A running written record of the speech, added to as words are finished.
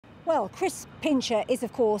Well, Chris Pincher is,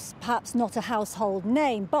 of course, perhaps not a household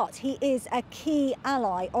name, but he is a key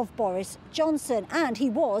ally of Boris Johnson, and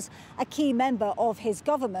he was a key member of his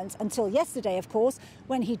government until yesterday, of course,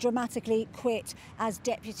 when he dramatically quit as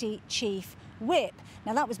Deputy Chief Whip.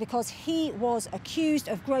 Now, that was because he was accused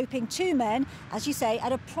of groping two men, as you say,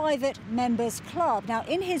 at a private members' club. Now,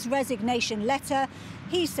 in his resignation letter,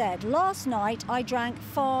 he said, "Last night I drank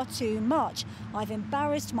far too much. I've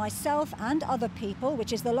embarrassed myself and other people,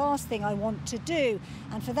 which is the last thing I want to do.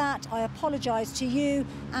 And for that, I apologise to you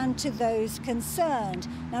and to those concerned."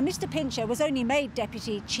 Now, Mr Pincher was only made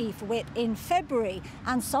Deputy Chief Whip in February,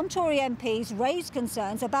 and some Tory MPs raised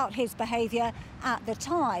concerns about his behaviour at the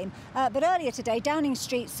time. But earlier today, Downing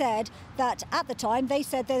Street said that at the time they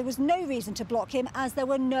said there was no reason to block him as there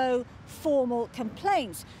were no formal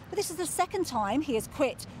complaints. But this is the second time he has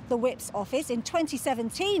quit the Whip's office. In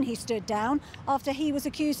 2017, he stood down after he was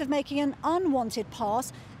accused of making an unwanted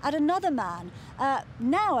pass at another man.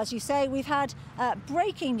 Now, as you say, we've had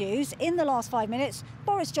breaking news in the last 5 minutes.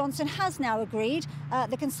 Boris Johnson has now agreed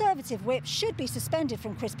the Conservative Whip should be suspended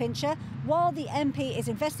from Chris Pincher while the MP is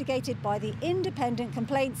investigated by the Independent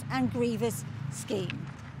Complaints and Grievance Scheme.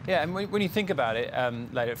 Yeah, and when you think about it,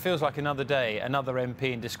 later, it feels like another day, another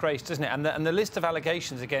MP in disgrace, doesn't it? And the list of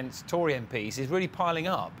allegations against Tory MPs is really piling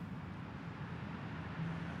up.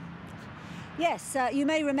 Yes, you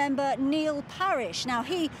may remember Neil Parish. Now,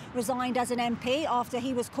 he resigned as an MP after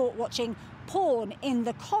he was caught watching porn in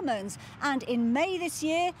the Commons. And in May this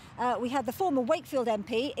year, we had the former Wakefield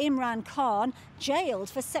MP, Imran Khan, jailed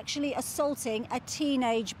for sexually assaulting a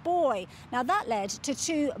teenage boy. Now, that led to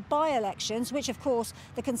two by-elections, which, of course,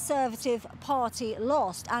 the Conservative Party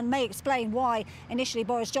lost, and may explain why initially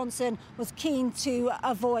Boris Johnson was keen to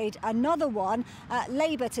avoid another one.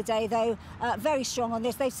 Labour today, though, very strong on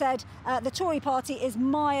this. They said the Tory party is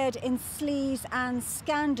mired in sleaze and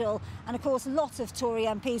scandal. And, of course, lots of Tory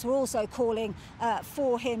MPs were also calling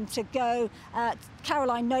for him to go.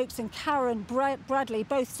 Caroline Nokes and Karen Bradley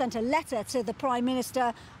both sent a letter to the Prime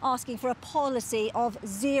Minister asking for a policy of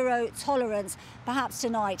zero tolerance. Perhaps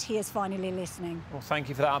tonight he is finally listening. Well, thank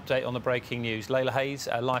you for that update on the breaking news. Layla Hayes,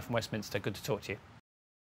 live from Westminster. Good to talk to you.